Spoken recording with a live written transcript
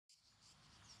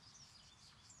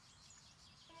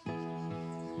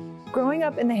Growing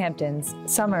up in the Hamptons,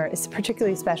 summer is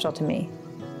particularly special to me.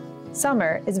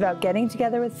 Summer is about getting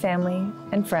together with family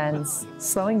and friends,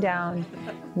 slowing down,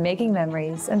 making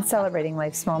memories, and celebrating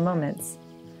life's small moments.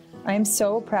 I am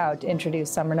so proud to introduce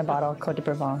Summer in a Bottle Côte de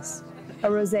Provence, a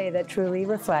rosé that truly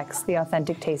reflects the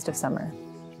authentic taste of summer.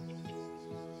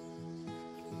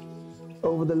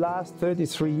 Over the last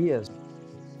 33 years,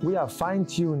 we are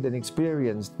fine-tuned and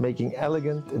experienced making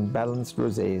elegant and balanced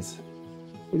rosés.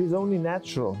 It is only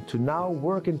natural to now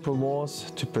work in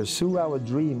Provence to pursue our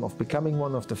dream of becoming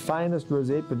one of the finest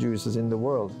rosé producers in the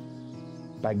world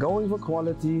by going for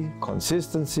quality,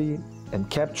 consistency, and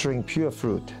capturing pure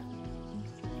fruit.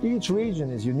 Each region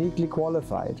is uniquely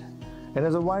qualified, and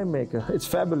as a winemaker, it's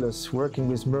fabulous working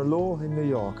with Merlot in New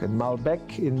York and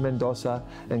Malbec in Mendoza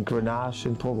and Grenache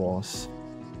in Provence.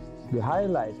 We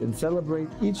highlight and celebrate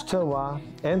each terroir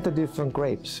and the different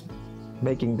grapes,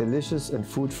 making delicious and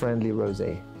food-friendly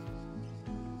rosé.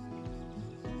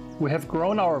 We have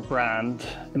grown our brand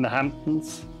in the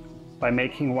Hamptons by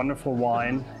making wonderful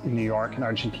wine in New York and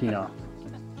Argentina.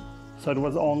 So it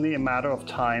was only a matter of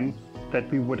time that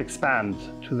we would expand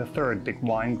to the third big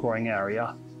wine growing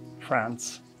area,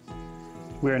 France.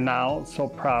 We are now so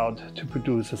proud to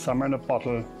produce a Summer in a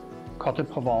Bottle Côte de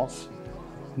Provence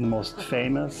in the most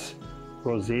famous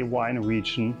rosé wine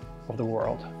region of the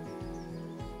world.